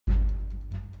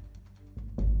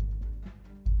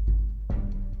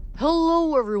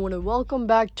Hello everyone and welcome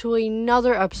back to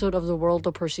another episode of The World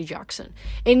of Percy Jackson.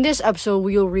 In this episode,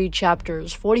 we will read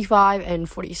chapters 45 and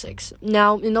 46.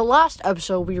 Now, in the last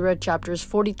episode, we read chapters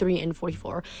 43 and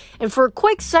 44. And for a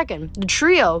quick second, the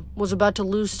trio was about to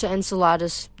lose to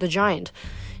Enceladus the Giant.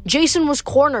 Jason was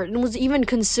cornered and was even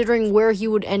considering where he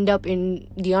would end up in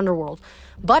the underworld.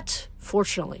 But,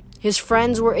 fortunately, his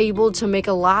friends were able to make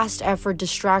a last-effort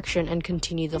distraction and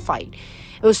continue the fight.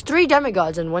 It was 3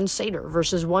 demigods and 1 satyr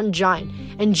versus 1 giant,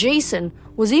 and Jason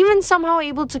was even somehow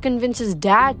able to convince his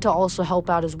dad to also help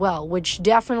out as well, which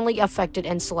definitely affected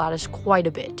Enceladus quite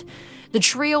a bit. The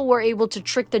trio were able to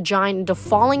trick the giant into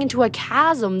falling into a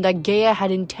chasm that Gaia had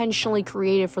intentionally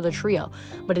created for the trio,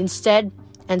 but instead,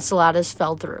 Enceladus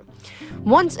fell through.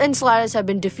 Once Enceladus had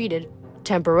been defeated,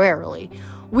 temporarily,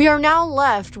 we are now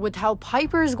left with how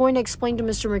Piper is going to explain to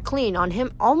Mr. McLean on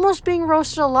him almost being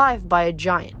roasted alive by a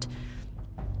giant.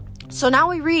 So now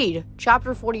we read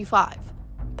chapter 45,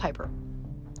 Piper.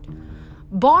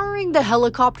 Borrowing the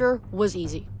helicopter was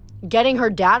easy. Getting her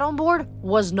dad on board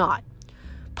was not.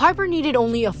 Piper needed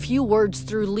only a few words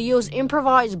through Leo's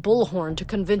improvised bullhorn to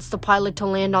convince the pilot to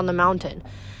land on the mountain.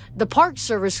 The Park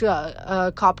Service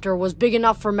copter was big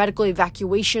enough for medical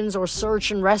evacuations or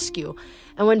search and rescue,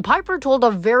 and when Piper told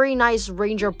a very nice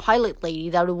Ranger pilot lady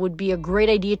that it would be a great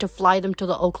idea to fly them to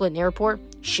the Oakland airport,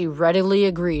 she readily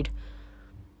agreed.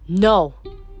 No,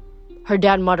 her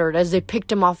dad muttered as they picked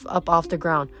him up off the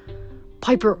ground.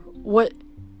 Piper, what?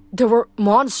 There were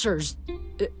monsters.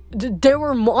 There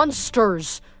were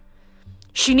monsters.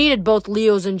 She needed both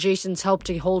Leo's and Jason's help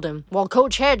to hold him, while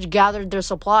Coach Hedge gathered their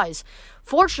supplies.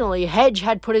 Fortunately, Hedge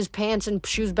had put his pants and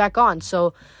shoes back on,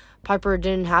 so Piper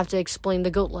didn't have to explain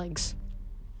the goat legs.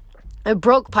 It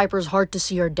broke Piper's heart to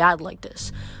see her dad like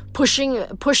this,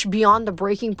 pushed beyond the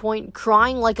breaking point,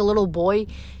 crying like a little boy.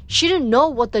 She didn't know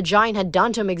what the giant had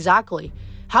done to him exactly,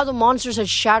 how the monsters had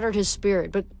shattered his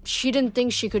spirit, but she didn't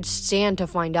think she could stand to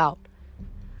find out.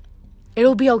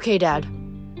 It'll be okay, Dad,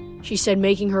 she said,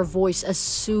 making her voice as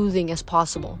soothing as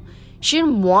possible. She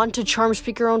didn't want to charm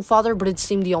speak her own father, but it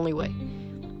seemed the only way.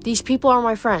 These people are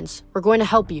my friends. We're going to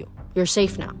help you. You're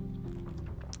safe now.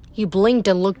 He blinked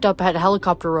and looked up at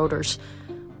helicopter rotors.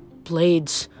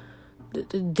 Blades.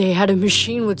 They had a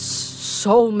machine with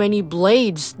so many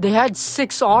blades. They had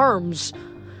 6 arms.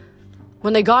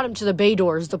 When they got him to the bay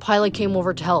doors, the pilot came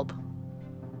over to help.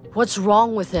 What's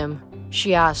wrong with him?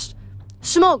 She asked.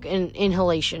 Smoke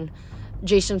inhalation,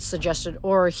 Jason suggested,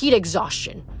 or heat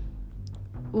exhaustion.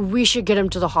 We should get him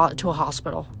to a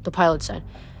hospital, the pilot said.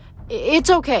 It's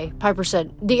okay, Piper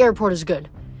said. The airport is good.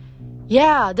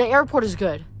 Yeah, the airport is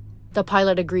good. The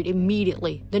pilot agreed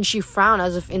immediately. Then she frowned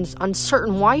as if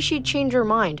uncertain why she'd changed her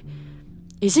mind.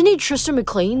 Isn't he Tristan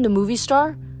McLean, the movie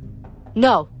star?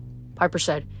 No, Piper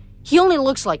said. He only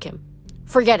looks like him.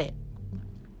 Forget it.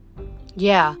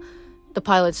 Yeah, the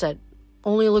pilot said.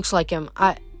 Only looks like him.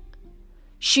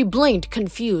 She blinked,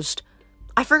 confused.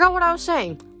 I forgot what I was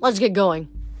saying. Let's get going.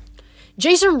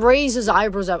 Jason raised his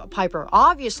eyebrows at Piper,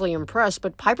 obviously impressed,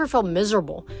 but Piper felt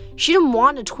miserable. She didn't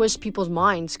want to twist people's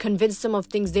minds, convince them of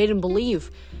things they didn't believe.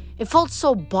 It felt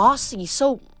so bossy,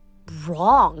 so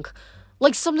wrong.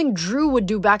 Like something Drew would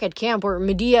do back at camp or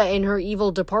Medea in her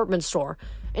evil department store.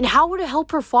 And how would it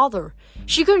help her father?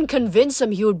 She couldn't convince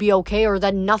him he would be okay or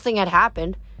that nothing had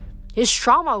happened. His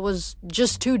trauma was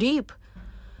just too deep.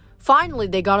 Finally,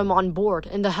 they got him on board,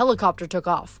 and the helicopter took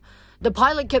off. The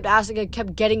pilot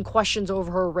kept getting questions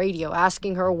over her radio,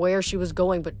 asking her where she was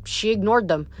going, but she ignored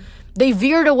them. They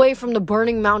veered away from the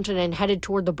burning mountain and headed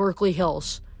toward the Berkeley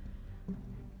Hills.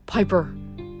 Piper,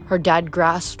 her dad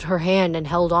grasped her hand and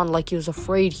held on like he was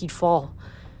afraid he'd fall.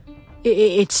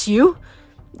 It's you?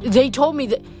 They told me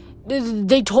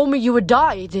you would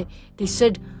die. They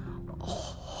said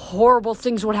horrible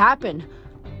things would happen.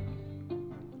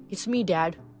 It's me,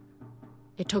 Dad.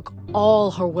 It took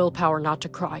all her willpower not to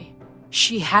cry.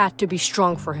 She had to be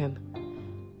strong for him.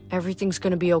 Everything's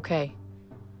gonna be okay.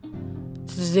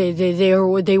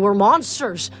 They were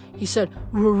monsters, he said.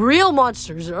 Real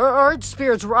monsters. Earth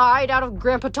spirits right out of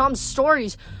Grandpa Tom's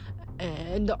stories.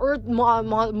 And the Earth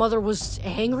Mother was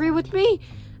angry with me?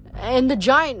 And the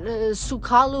giant,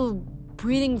 Sukalu,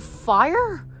 breathing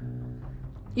fire?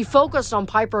 He focused on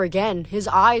Piper again, his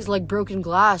eyes like broken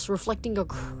glass, reflecting a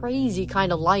crazy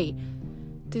kind of light.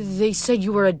 They said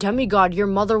you were a demigod. Your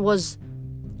mother was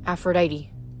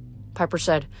Aphrodite, Piper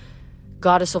said,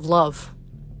 goddess of love.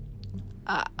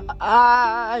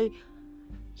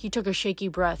 He took a shaky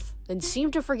breath, then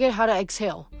seemed to forget how to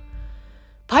exhale.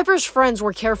 Piper's friends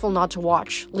were careful not to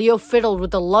watch. Leo fiddled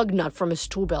with the lug nut from his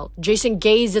tool belt. Jason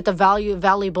gazed at the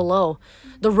valley below,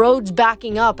 the roads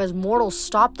backing up as mortals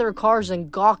stopped their cars and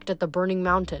gawked at the burning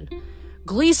mountain.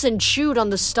 Gleason chewed on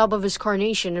the stub of his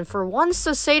carnation, and for once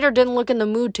the satyr didn't look in the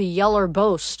mood to yell or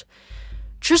boast.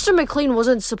 Tristan McLean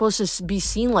wasn't supposed to be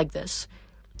seen like this.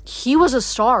 He was a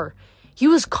star. He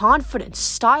was confident,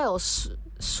 stylish,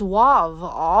 suave,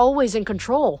 always in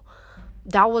control.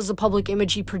 That was the public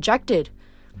image he projected.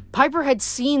 Piper had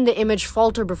seen the image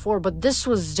falter before, but this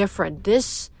was different.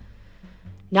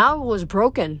 Now it was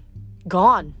broken.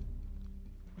 Gone.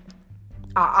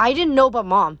 I didn't know about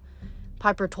Mom,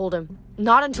 Piper told him.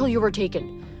 Not until you were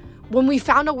taken. When we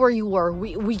found out where you were,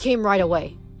 we came right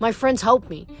away. My friends helped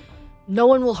me. No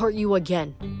one will hurt you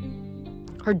again.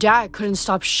 Her dad couldn't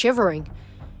stop shivering.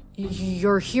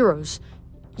 You're heroes.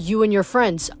 You and your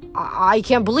friends. I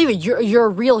can't believe it. You're a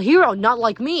real hero, not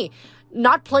like me.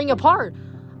 Not playing a part.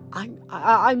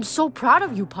 I'm so proud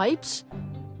of you, Pipes.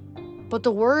 But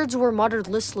the words were muttered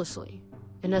listlessly,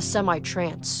 in a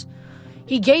semi-trance.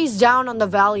 He gazed down on the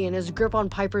valley and his grip on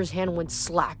Piper's hand went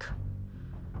slack.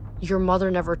 Your mother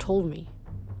never told me.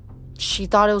 She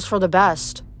thought it was for the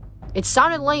best. It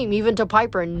sounded lame even to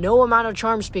Piper, and no amount of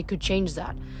charm speak could change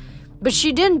that. But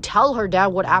she didn't tell her dad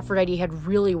what Aphrodite had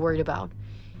really worried about.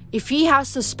 If he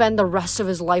has to spend the rest of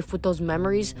his life with those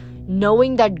memories,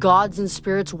 knowing that gods and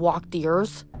spirits walk the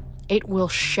earth, it will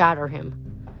shatter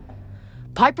him.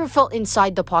 Piper felt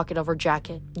inside the pocket of her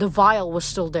jacket. The vial was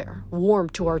still there, warm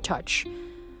to her touch.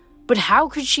 But how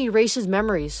could she erase his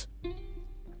memories?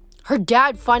 Her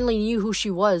dad finally knew who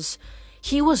she was.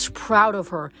 He was proud of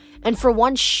her, and for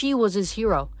once she was his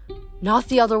hero, not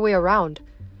the other way around.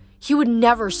 He would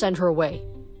never send her away.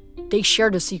 They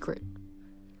shared a secret.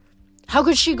 How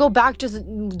could she go back to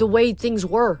the way things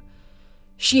were?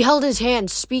 She held his hand,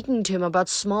 speaking to him about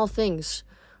small things.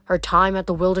 Her time at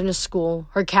the wilderness school,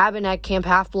 her cabin at Camp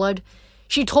Half-Blood.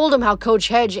 She told him how Coach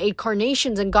Hedge ate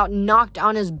carnations and got knocked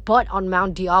on his butt on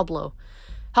Mount Diablo.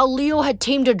 How Leo had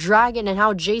tamed a dragon and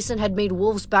how Jason had made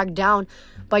wolves back down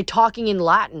by talking in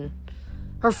Latin.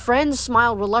 Her friends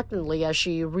smiled reluctantly as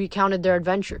she recounted their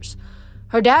adventures.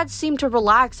 Her dad seemed to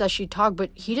relax as she talked,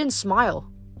 but he didn't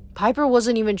smile. Piper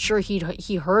wasn't even sure he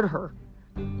heard her.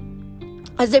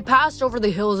 As they passed over the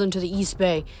hills into the East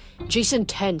Bay, Jason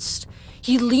tensed.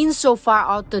 He leaned so far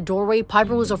out the doorway,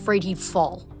 Piper was afraid he'd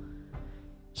fall.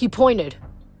 He pointed.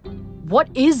 What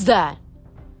is that?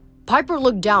 Piper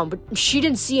looked down, but she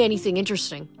didn't see anything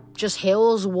interesting. Just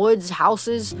hills, woods,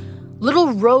 houses,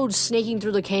 little roads snaking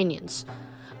through the canyons.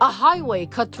 A highway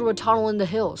cut through a tunnel in the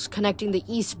hills, connecting the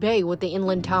East Bay with the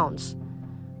inland towns.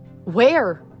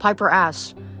 Where? Piper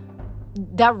asked.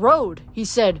 That road, he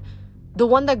said. The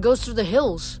one that goes through the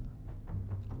hills.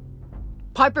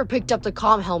 Piper picked up the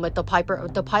comm helmet the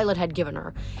pilot had given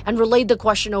her and relayed the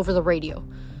question over the radio.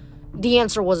 The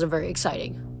answer wasn't very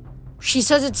exciting. She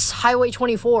says it's Highway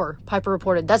 24, Piper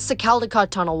reported. That's the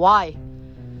Caldecott Tunnel. Why?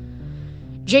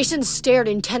 Jason stared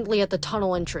intently at the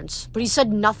tunnel entrance, but he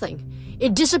said nothing.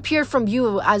 It disappeared from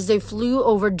view as they flew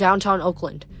over downtown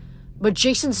Oakland. But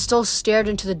Jason still stared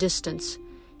into the distance,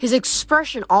 his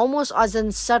expression almost as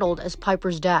unsettled as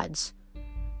Piper's dad's.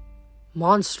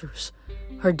 Monsters,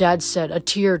 her dad said, a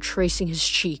tear tracing his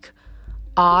cheek.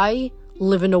 I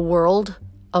live in a world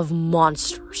of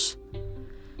monsters.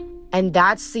 And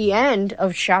that's the end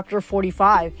of chapter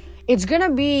 45. It's gonna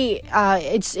be, that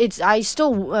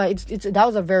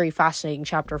was a very fascinating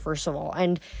chapter, first of all.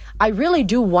 And I really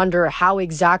do wonder how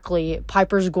exactly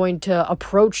Piper's going to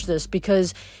approach this,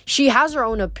 because she has her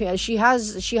own opinion. She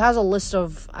has a list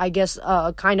of, I guess,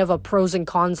 kind of a pros and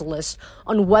cons list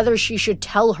on whether she should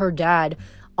tell her dad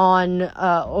on,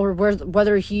 or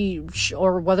whether he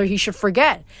should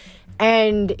forget.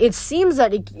 And it seems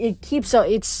that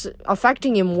it's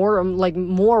affecting him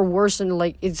more worse,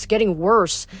 and it's getting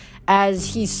worse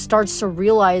as he starts to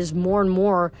realize more and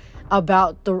more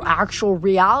about the actual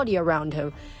reality around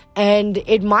him. And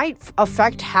it might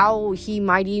affect how he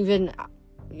might even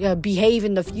behave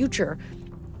in the future.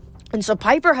 And so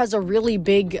Piper has a really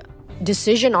big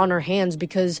decision on her hands,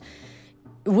 because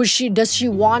does she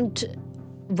want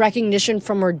recognition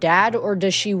from her dad, or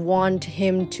does she want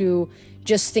him to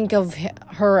just think of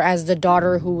her as the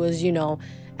daughter who was,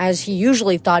 as he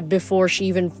usually thought before he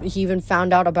even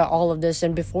found out about all of this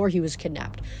and before he was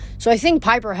kidnapped. So I think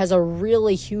Piper has a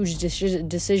really huge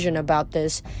decision about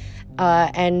this,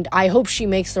 and I hope she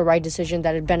makes the right decision,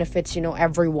 that it benefits,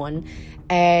 everyone,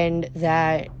 and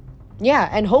that,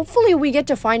 and hopefully we get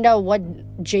to find out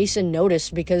what Jason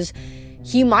noticed, because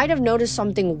he might have noticed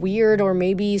something weird, or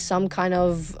maybe some kind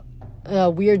of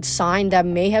weird sign that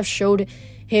may have showed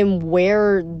him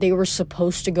where they were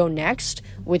supposed to go next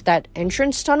with that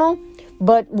entrance tunnel.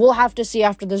 But we'll have to see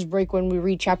after this break when we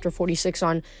read chapter 46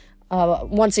 on,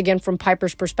 once again, from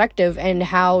Piper's perspective and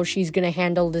how she's going to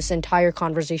handle this entire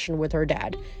conversation with her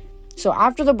dad. So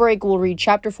after the break, we'll read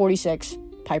chapter 46,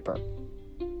 Piper.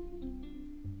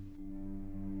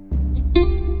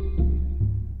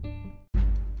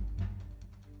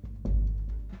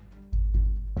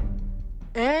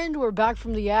 And we're back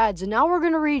from the ads, and now we're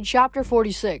going to read chapter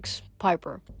 46,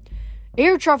 Piper.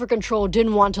 Air traffic control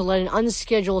didn't want to let an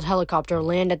unscheduled helicopter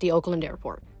land at the Oakland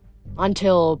airport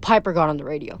until Piper got on the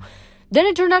radio. Then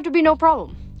it turned out to be no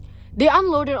problem. They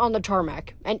unloaded on the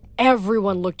tarmac, and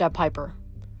everyone looked at Piper.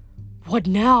 "What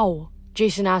now?"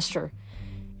 Jason asked her.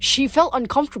 She felt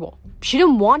uncomfortable. She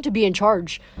didn't want to be in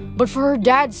charge, but for her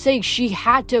dad's sake, she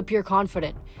had to appear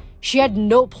confident. She had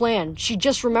no plan. She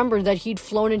just remembered that he'd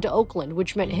flown into Oakland,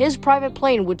 which meant his private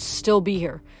plane would still be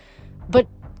here. But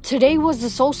today was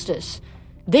the solstice.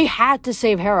 They had to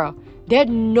save Hera. They had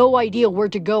no idea where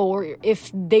to go or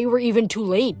if they were even too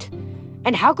late.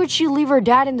 And how could she leave her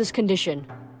dad in this condition?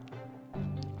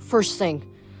 "First thing,"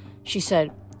 she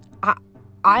said,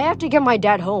 I have to get my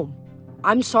dad home.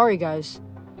 I'm sorry, guys."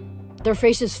 Their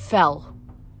faces fell.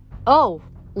 "Oh,"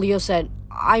 Leo said.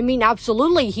 "I mean,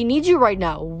 absolutely. He needs you right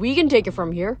now. We can take it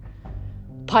from here."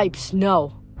 Pipes,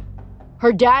 no.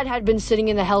 Her dad had been sitting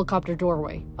in the helicopter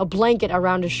doorway, a blanket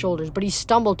around his shoulders, but he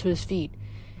stumbled to his feet.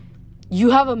 "You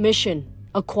have a mission,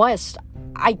 a quest.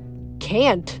 I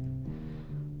can't."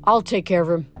 "I'll take care of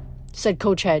him," said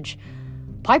Coach Hedge.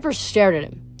 Piper stared at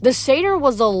him. The satyr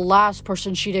was the last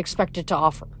person she'd expected to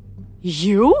offer.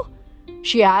 "You?"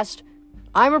 she asked.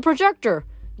 "I'm a protector,"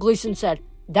 Gleason said.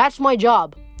 "That's my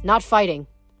job, not fighting."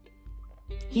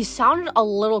 He sounded a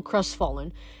little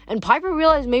crestfallen, and Piper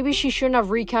realized maybe she shouldn't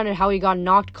have recounted how he got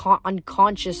knocked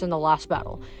unconscious in the last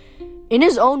battle. In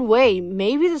his own way,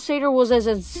 maybe the satyr was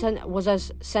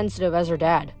as sensitive as her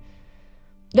dad.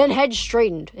 Then Hedge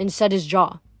straightened and set his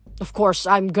jaw. "Of course,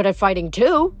 I'm good at fighting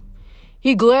too."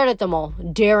 He glared at them all,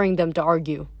 daring them to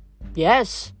argue.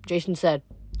 "Yes," Jason said.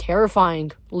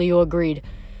 "Terrifying," Leo agreed.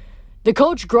 The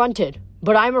coach grunted,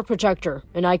 "But I'm a protector,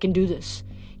 and I can do this.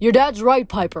 Your dad's right,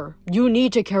 Piper. You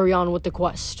need to carry on with the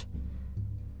quest."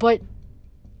 But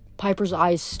Piper's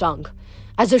eyes stung,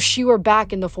 as if she were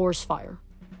back in the forest fire.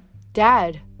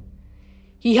 "Dad."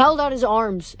 He held out his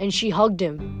arms, and she hugged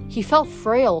him. He felt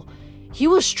frail. He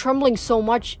was trembling so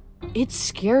much, it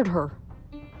scared her.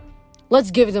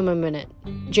 "Let's give them a minute,"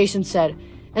 Jason said,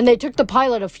 and they took the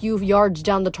pilot a few yards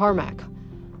down the tarmac.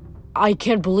 "I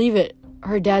can't believe it,"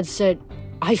 her dad said.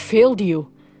 "I failed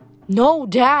you." "No,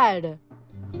 Dad."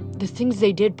 "The things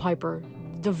they did, Piper.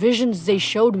 The visions they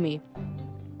showed me."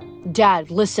 "Dad,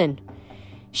 listen."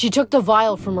 She took the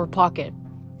vial from her pocket.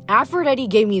 "Aphrodite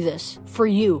gave me this, for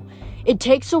you. It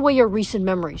takes away your recent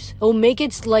memories. It'll make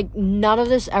it like none of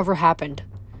this ever happened."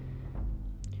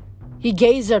 He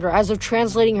gazed at her as if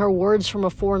translating her words from a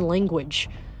foreign language.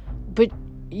 "But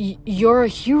you're a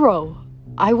hero.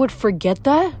 I would forget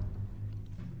that?"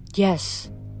 "Yes,"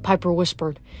 Piper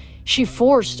whispered. She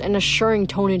forced an assuring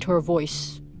tone into her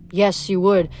voice. "Yes, you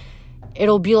would.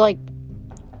 It'll be like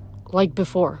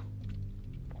before."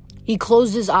 He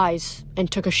closed his eyes and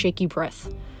took a shaky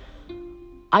breath.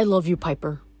 "I love you,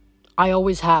 Piper. I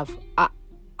always have.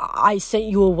 I sent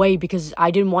you away because I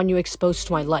didn't want you exposed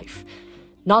to my life.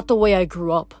 Not the way I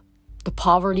grew up. The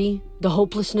poverty, the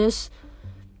hopelessness.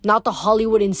 Not the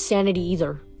Hollywood insanity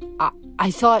either.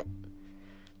 I thought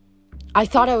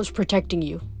I was protecting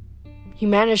you." He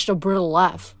managed a brittle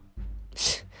laugh.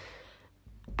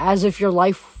 "As if your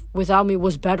life without me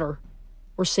was better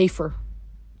or safer."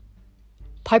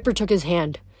 Piper took his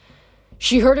hand.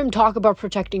 She heard him talk about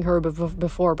protecting her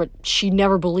before, but she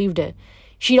never believed it.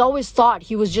 She'd always thought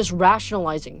he was just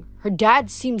rationalizing. Her dad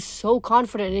seemed so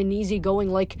confident and easygoing,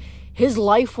 like his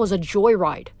life was a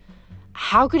joyride.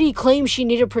 How could he claim she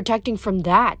needed protecting from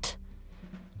that?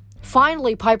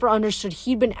 Finally, Piper understood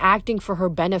he'd been acting for her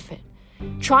benefit,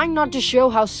 trying not to show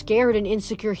how scared and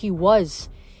insecure he was.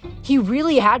 He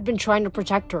really had been trying to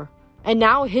protect her, and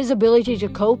now his ability to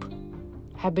cope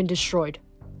had been destroyed.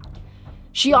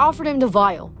 She offered him the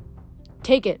vial.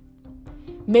 "Take it.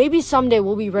 Maybe someday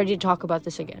we'll be ready to talk about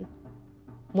this again.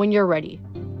 When you're ready."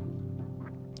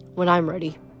 "When I'm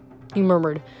ready," he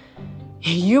murmured.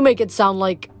 "You make it sound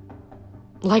like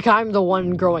I'm the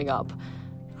one growing up.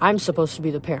 I'm supposed to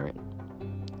be the parent."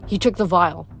 He took the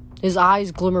vial. His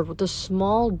eyes glimmered with a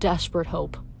small, desperate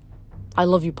hope. "I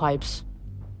love you, Pipes."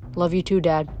 "Love you too,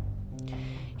 Dad."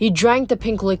 He drank the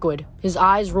pink liquid. His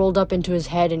eyes rolled up into his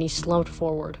head and he slumped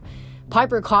forward.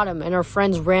 Piper caught him and her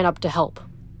friends ran up to help.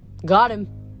 "Got him,"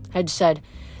 Hedge said.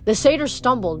 The satyr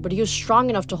stumbled, but he was strong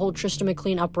enough to hold Tristan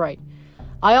McLean upright.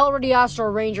 I already asked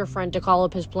our ranger friend to call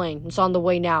up his plane. It's on the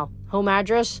way now. Home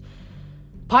address?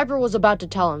 Piper was about to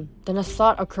tell him. Then a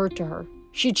thought occurred to her.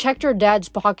 She checked her dad's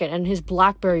pocket and his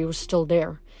BlackBerry was still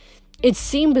there. It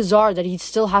seemed bizarre that he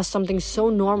still has something so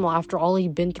normal after all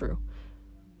he'd been through.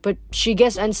 But she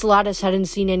guessed Enceladus hadn't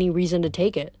seen any reason to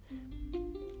take it.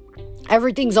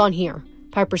 Everything's on here,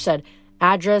 Piper said.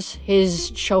 Address,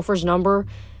 his chauffeur's number.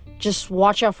 Just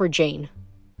watch out for Jane.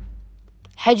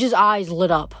 Hedge's eyes lit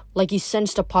up, like he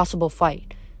sensed a possible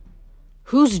fight.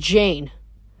 Who's Jane?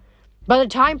 By the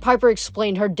time Piper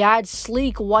explained, her dad's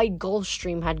sleek white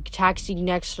Gulfstream had taxied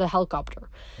next to the helicopter.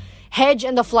 Hedge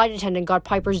and the flight attendant got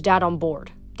Piper's dad on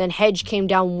board. Then Hedge came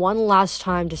down one last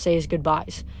time to say his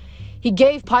goodbyes. He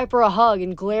gave Piper a hug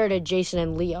and glared at Jason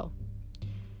and Leo.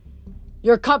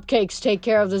 Your cupcakes take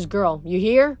care of this girl, you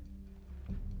hear?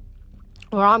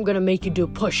 Or I'm gonna make you do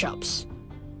push-ups.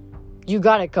 You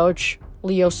got it, coach,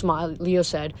 Leo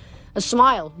said, a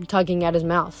smile tugging at his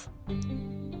mouth.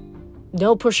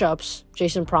 No push-ups,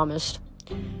 Jason promised.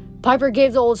 Piper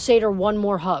gave the old satyr one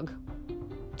more hug.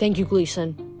 Thank you,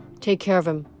 Gleason. Take care of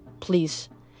him, please.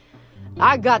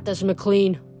 I got this,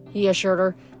 McLean, he assured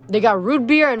her. They got root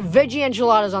beer and veggie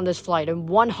enchiladas on this flight and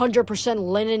 100%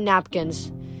 linen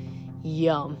napkins.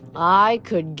 Yum. I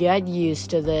could get used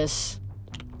to this.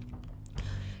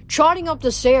 Trotting up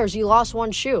the stairs, he lost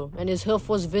one shoe, and his hoof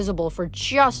was visible for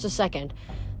just a second.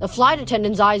 The flight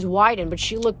attendant's eyes widened, but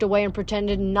she looked away and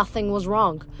pretended nothing was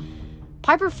wrong.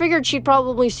 Piper figured she'd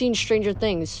probably seen stranger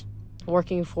things,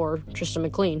 working for Tristan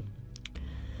McLean.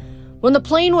 When the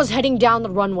plane was heading down the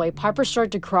runway, Piper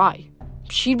started to cry.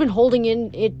 She'd been holding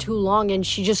in it too long, and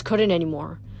she just couldn't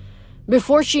anymore.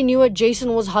 Before she knew it,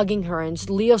 Jason was hugging her, and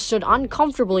Leo stood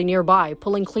uncomfortably nearby,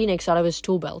 pulling Kleenex out of his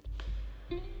tool belt.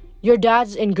 Your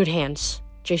dad's in good hands,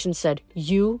 Jason said.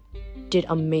 You did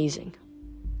amazing.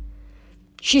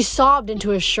 She sobbed into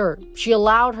his shirt. She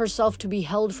allowed herself to be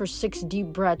held for 6 deep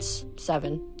breaths,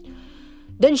 7.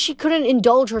 Then she couldn't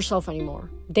indulge herself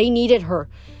anymore. They needed her.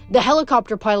 The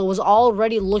helicopter pilot was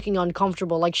already looking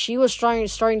uncomfortable, like she was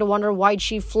starting to wonder why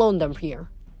she'd flown them here.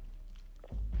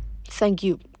 Thank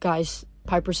you, guys,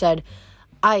 Piper said.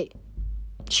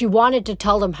 She wanted to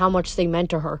tell them how much they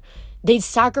meant to her. They'd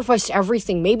sacrificed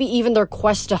everything, maybe even their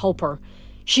quest to help her.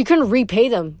 She couldn't repay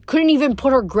them, couldn't even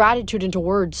put her gratitude into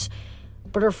words.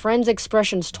 But her friends'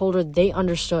 expressions told her they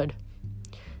understood.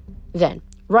 Then,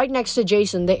 right next to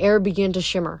Jason, the air began to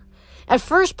shimmer. At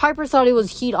first, Piper thought it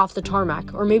was heat off the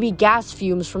tarmac, or maybe gas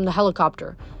fumes from the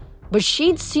helicopter. But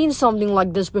she'd seen something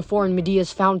like this before in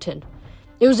Medea's fountain.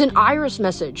 It was an iris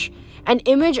message. An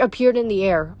image appeared in the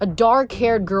air, a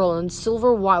dark-haired girl in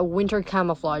silver white winter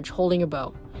camouflage holding a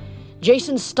bow.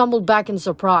 Jason stumbled back in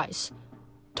surprise.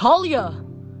 Talia!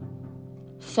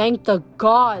 Thank the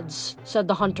gods, said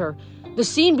the hunter. The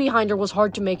scene behind her was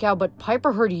hard to make out, but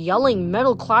Piper heard yelling,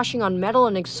 metal clashing on metal,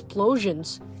 and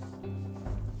explosions.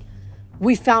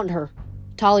 We found her,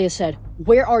 Talia said.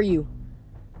 Where are you?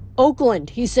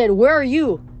 Oakland, he said. Where are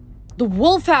you? The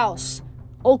Wolf House.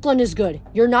 Oakland is good.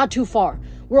 You're not too far.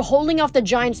 We're holding off the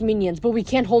Giants' minions, but we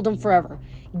can't hold them forever.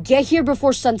 Get here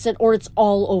before sunset or it's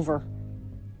all over.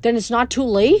 Then it's not too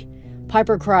late?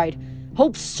 Piper cried.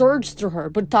 Hope surged through her,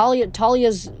 but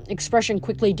Talia's expression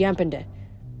quickly dampened it.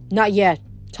 Not yet,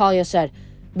 Talia said.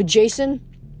 But Jason,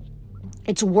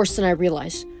 it's worse than I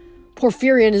realized.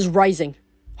 Porphyrion is rising.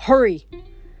 Hurry.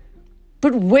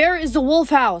 But where is the Wolf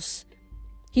House?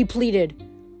 He pleaded.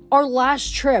 Our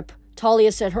last trip,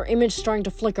 Talia said, her image starting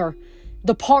to flicker.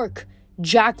 The park,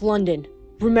 Jack London.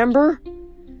 Remember?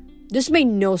 This made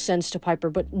no sense to Piper,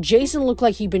 but Jason looked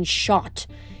like he'd been shot.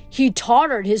 He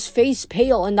tottered, his face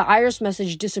pale, and the iris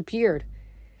message disappeared.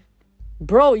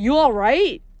 Bro, you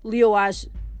alright? Leo asked.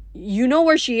 You know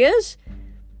where she is?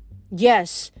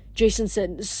 Yes, Jason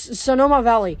said. Sonoma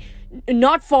Valley.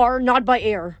 Not far, not by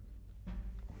air.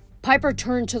 Piper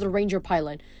turned to the ranger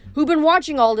pilot, who'd been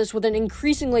watching all this with an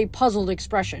increasingly puzzled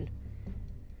expression.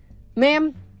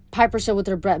 Ma'am, Piper said with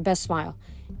her best smile,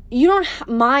 you don't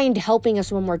mind helping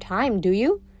us one more time, do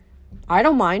you? I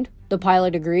don't mind, the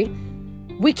pilot agreed.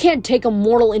 We can't take a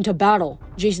mortal into battle,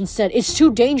 Jason said. It's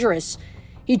too dangerous.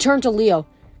 He turned to Leo.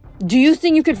 Do you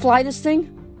think you could fly this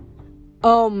thing?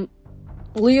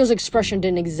 Leo's expression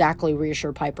didn't exactly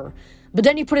reassure Piper. But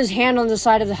then he put his hand on the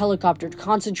side of the helicopter,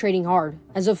 concentrating hard,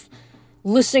 as if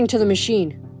listening to the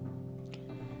machine.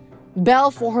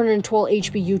 Bell 412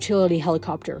 HP utility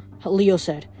helicopter, Leo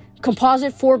said.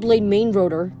 Composite 4-blade main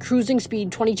rotor, cruising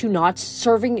speed 22 knots,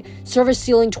 service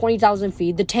ceiling 20,000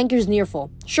 feet. The tank is near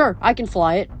full. Sure, I can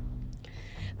fly it.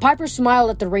 Piper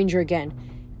smiled at the ranger again.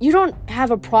 You don't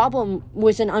have a problem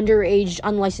with an underage,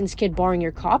 unlicensed kid borrowing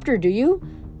your copter, do you?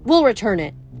 We'll return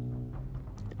it.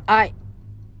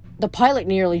 The pilot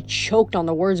nearly choked on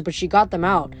the words, but she got them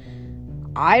out.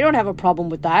 I don't have a problem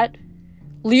with that.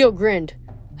 Leo grinned.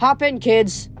 Hop in,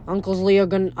 kids. Uncle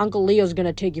Leo's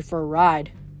gonna take you for a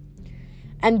ride.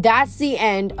 And that's the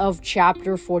end of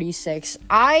chapter 46.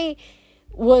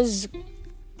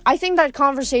 I think that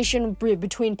conversation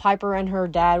between Piper and her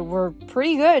dad were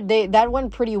pretty good. That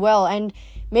went pretty well. And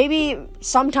maybe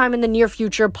sometime in the near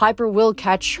future, Piper will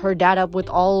catch her dad up with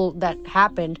all that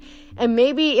happened. And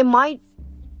maybe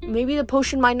the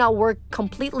potion might not work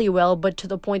completely well, but to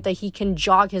the point that he can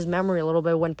jog his memory a little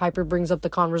bit when Piper brings up the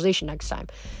conversation next time.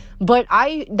 But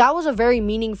that was a very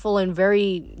meaningful and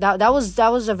that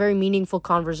was a very meaningful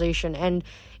conversation, and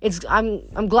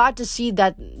I'm glad to see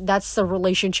that that's the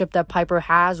relationship that Piper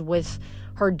has with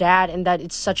her dad, and that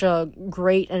it's such a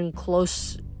great and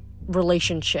close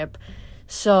relationship.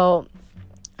 So,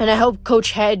 and I hope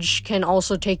Coach Hedge can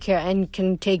also take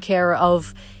care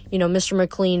of Mr.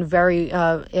 McLean very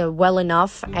well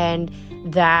enough, and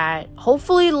that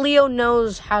hopefully Leo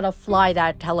knows how to fly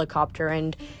that helicopter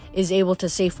and is able to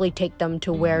safely take them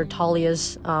to where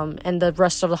Talia's and the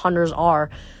rest of the hunters are,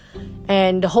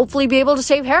 and hopefully be able to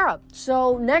save Hera.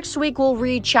 So next week we'll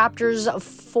read chapters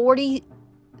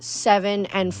 47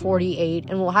 and 48,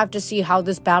 and we'll have to see how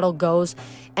this battle goes,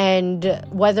 and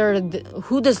whether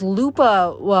who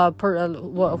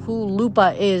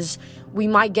Lupa is. We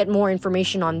might get more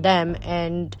information on them,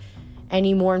 and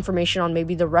any more information on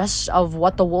maybe the rest of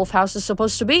what the Wolf House is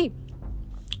supposed to be.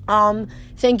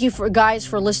 Thank you for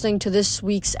listening to this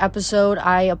week's episode.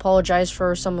 I apologize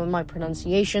for some of my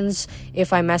pronunciations.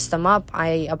 If I messed them up,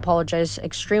 I apologize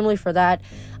extremely for that.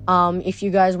 If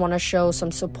you guys want to show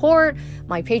some support,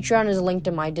 my Patreon is linked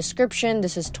in my description.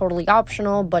 This is totally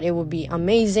optional, but it would be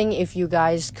amazing if you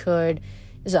guys could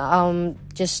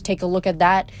just take a look at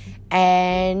that.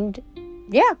 And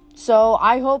yeah, so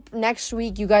I hope next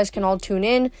week you guys can all tune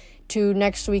in to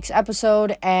next week's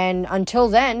episode, and until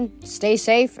then, stay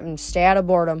safe and stay out of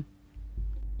boredom.